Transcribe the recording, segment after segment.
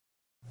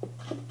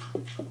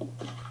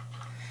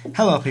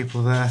Hello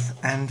people of Earth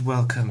and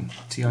welcome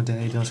to your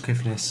daily dose of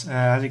criffiness.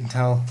 As you can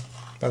tell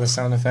by the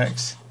sound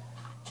effects,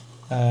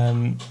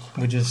 I'm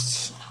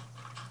just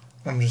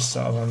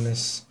sort of on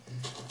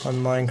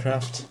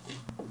Minecraft.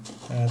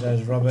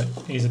 There's Robert,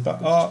 he's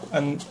about,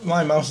 and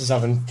my mouse is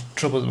having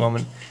trouble at the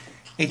moment.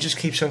 It just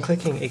keeps on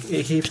clicking, it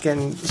keeps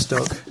getting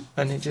stuck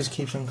and it just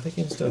keeps on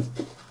clicking stuff.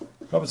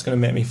 Robert's going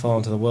to make me fall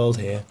into the world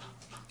here,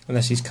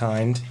 unless he's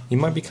kind. He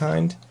might be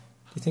kind. Do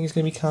you think he's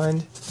going to be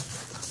kind?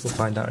 We'll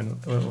find out.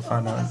 We'll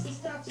find out.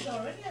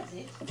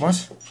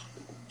 What?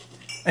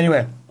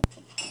 Anyway,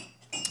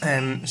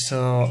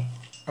 so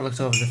I looked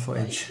over the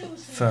footage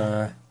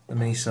for the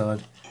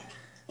mini-sode,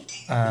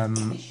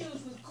 and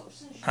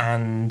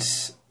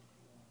it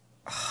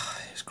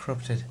was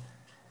corrupted.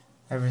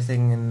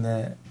 Everything in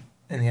the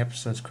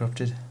episode's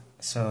corrupted,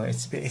 so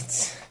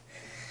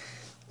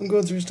I'm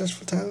going through a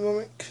stressful time at the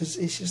moment because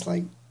it's just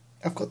like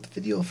I've got the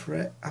video for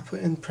it. I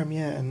put it in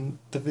Premiere and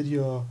the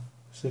video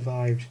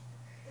survived.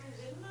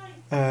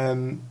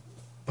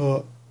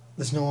 But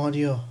there's no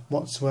audio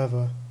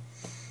whatsoever.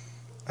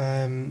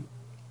 And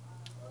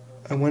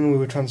when we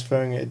were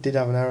transferring it, it did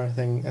have an error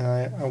thing, and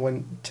I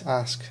went to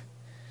ask,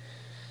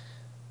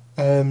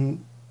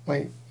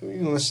 like,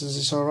 is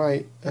this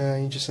alright?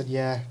 He just said,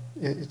 yeah,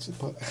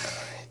 but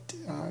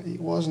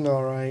it wasn't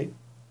alright.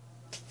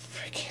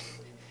 Freaking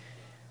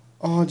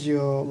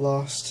audio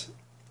lost.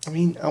 I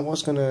mean, I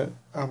was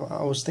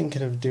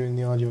thinking of doing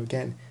the audio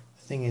again.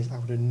 The thing is, I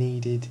would have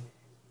needed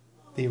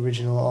the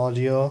original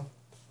audio,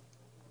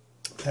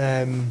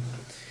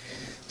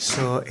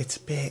 so it's a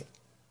bit,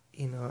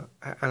 and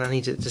I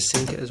need to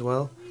sync it as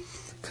well,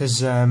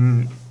 because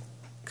of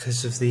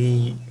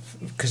the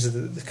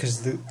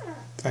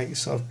like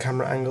sort of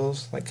camera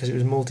angles, like because it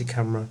was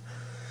multi-camera.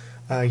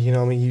 I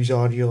use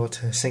audio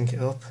to sync it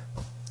up,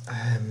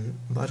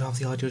 but I don't have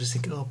the audio to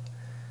sync it up,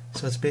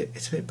 so it's a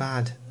bit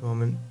bad at the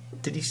moment.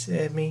 Did he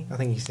save me? I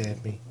think he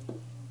saved me.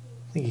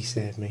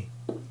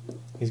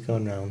 He's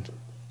going round.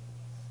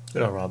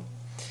 Good old Rob.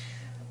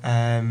 So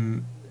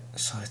I'm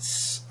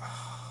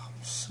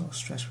so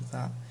stressed with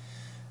that.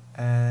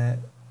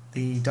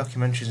 The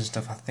documentaries and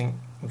stuff, I think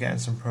we're getting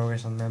some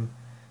progress on them.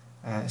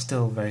 It's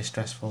still very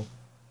stressful.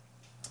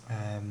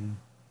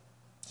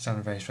 It's been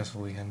a very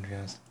stressful weekend, to be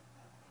honest.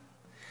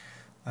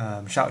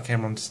 Charlotte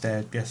came on to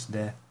stay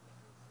yesterday,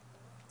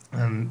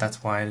 and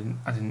that's why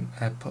I didn't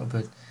put up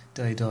a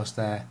daily dose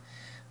there.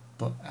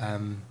 But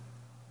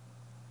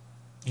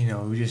we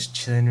were just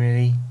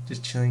chilling,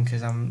 because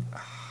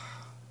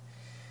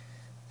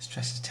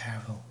stress is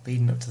terrible.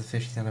 Leading up to the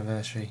 50th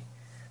anniversary,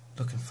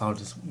 looking forward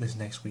to this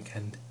next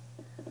weekend.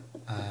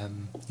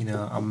 I'm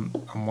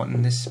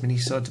wanting this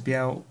mini-sode to be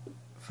out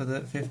for the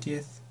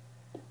 50th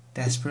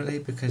desperately,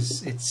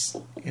 because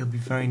it'll be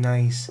very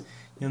nice.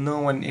 You'll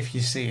know when, if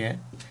you see it.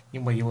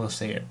 Well, you will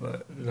see it,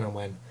 but I don't know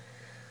when.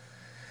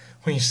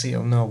 When you see it,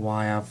 you'll know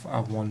why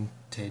I've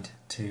wanted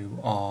to,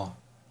 or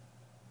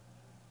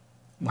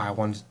why I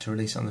wanted to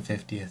release it on the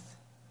 50th.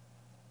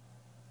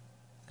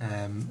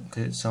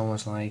 Because it's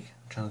almost like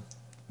I'm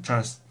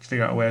trying to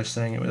figure out a way of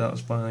saying it without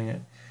spoiling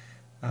it.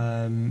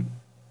 The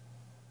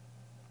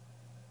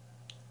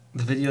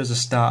video is a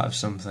start of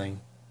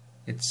something.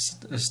 It's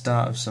a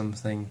start of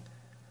something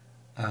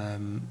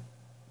to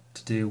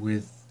do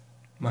with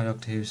my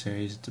Doctor Who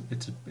series.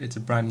 It's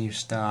a brand new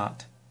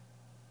start,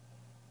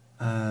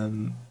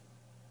 and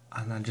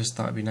I just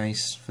thought it'd be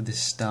nice for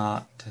this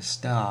start to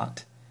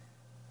start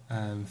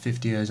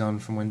 50 years on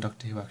from when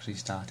Doctor Who actually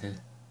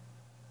started.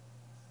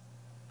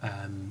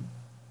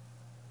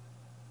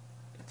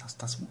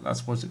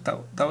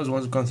 That was what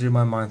was going through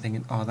my mind,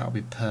 thinking, oh, that would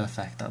be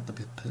perfect. That would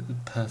be the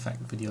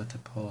perfect video to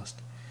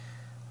post.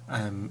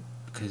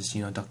 Because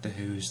Doctor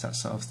Who's that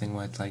sort of thing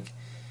where it's like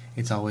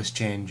it's always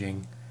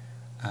changing,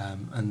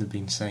 and they've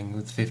been saying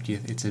with the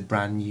 50th it's a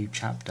brand new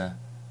chapter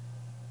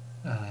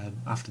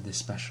after this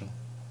special,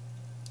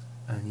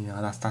 and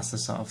that's the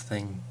sort of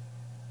thing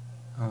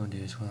I want to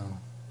do as well.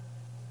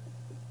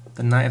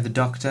 The Night of the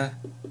Doctor,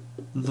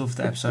 love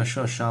the episode. I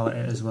showed Charlotte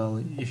it as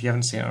well. If you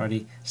haven't seen it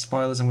already,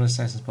 spoilers. I'm going to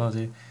say some spoilers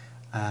to you.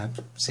 Turn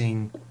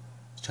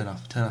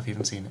off if you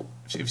haven't seen it.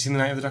 Have you seen The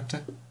Night of the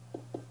Doctor?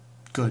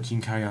 Good, you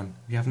can carry on.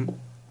 If you haven't,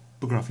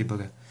 bugger off, you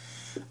bugger.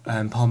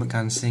 Paul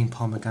McGann, seeing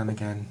Paul McGann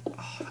again.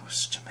 Oh, that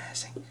was such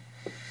amazing.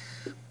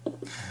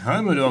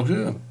 I'm a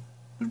doctor.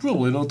 It's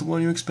probably not the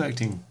one you're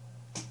expecting.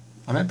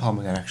 I met Paul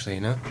McGann actually,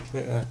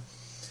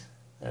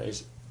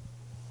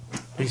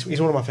 He's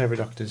one of my favourite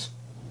doctors.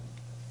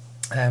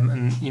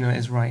 And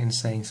it's right in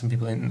saying, some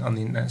people on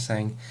the internet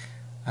saying,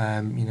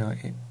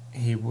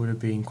 he would have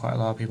been quite a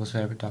lot of people's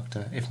favourite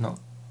doctor, if not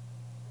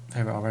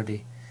favourite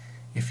already,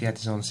 if he had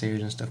his own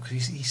series and stuff,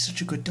 because he's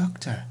such a good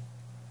doctor.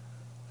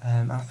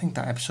 I think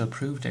that episode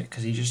proved it,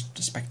 because he's just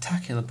a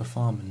spectacular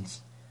performance.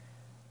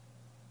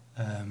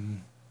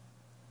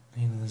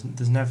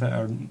 There's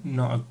never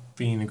not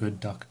been a good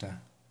doctor,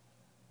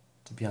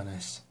 to be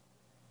honest.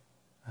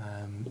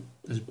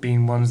 There's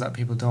been ones that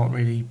people don't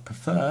really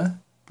prefer,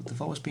 but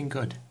they've always been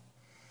good.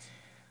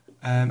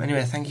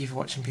 Anyway, thank you for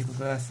watching People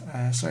of Earth.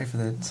 Sorry for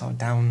the sort of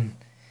down,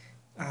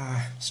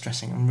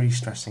 stressing. I'm really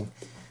stressing.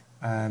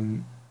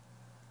 You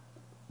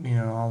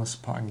know, all the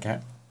support I can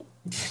get.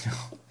 You know,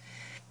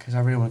 because I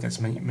really want to get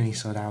some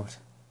mini-sode out.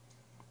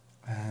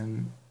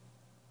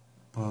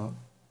 But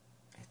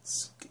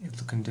it's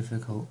looking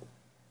difficult.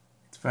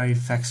 It's very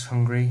effects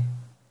hungry,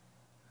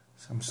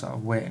 so I'm sort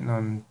of waiting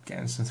on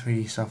getting some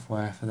 3D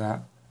software for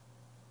that.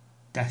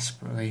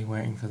 Desperately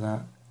waiting for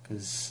that,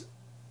 because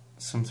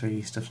some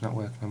 3D stuff's not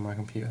working on my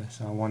computer,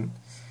 so I want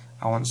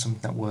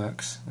something that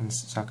works, and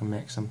so I can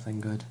make something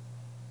good.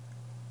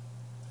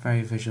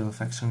 Very visual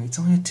effects hungry. It's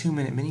only a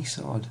 2-minute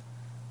mini-sode,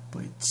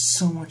 but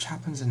so much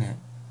happens in it,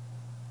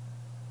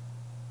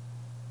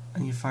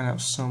 and you find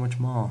out so much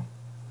more.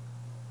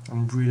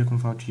 I'm really looking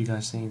forward to you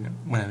guys seeing it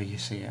whenever you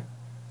see it.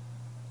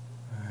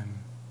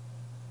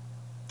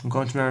 I'm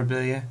going to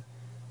Memorabilia,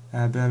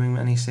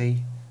 Birmingham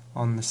NEC,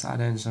 on the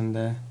Saturday and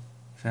Sunday,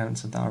 if I haven't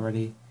said that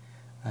already.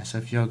 So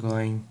if you're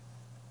going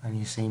and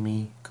you see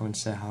me, come and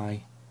say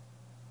hi.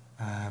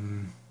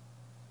 I'll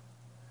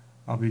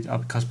be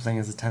cosplaying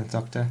as the 10th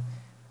Doctor,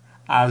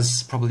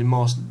 as probably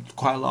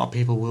quite a lot of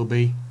people will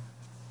be.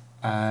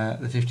 The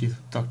 50th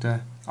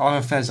Doctor. I'll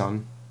have a fez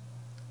on,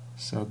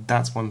 so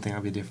that's one thing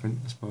I'll be different,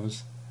 I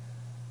suppose.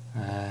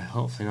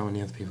 Hopefully not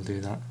many other people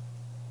do that.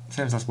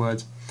 Famous last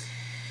words.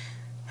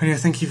 Anyway,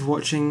 thank you for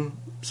watching.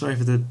 Sorry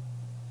for the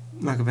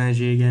lack of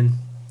energy again.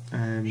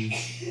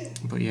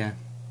 But yeah,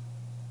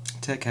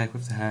 take care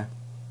with the hair.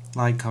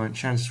 Like, comment,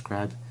 share and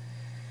subscribe.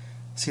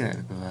 See you later,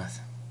 People of Earth.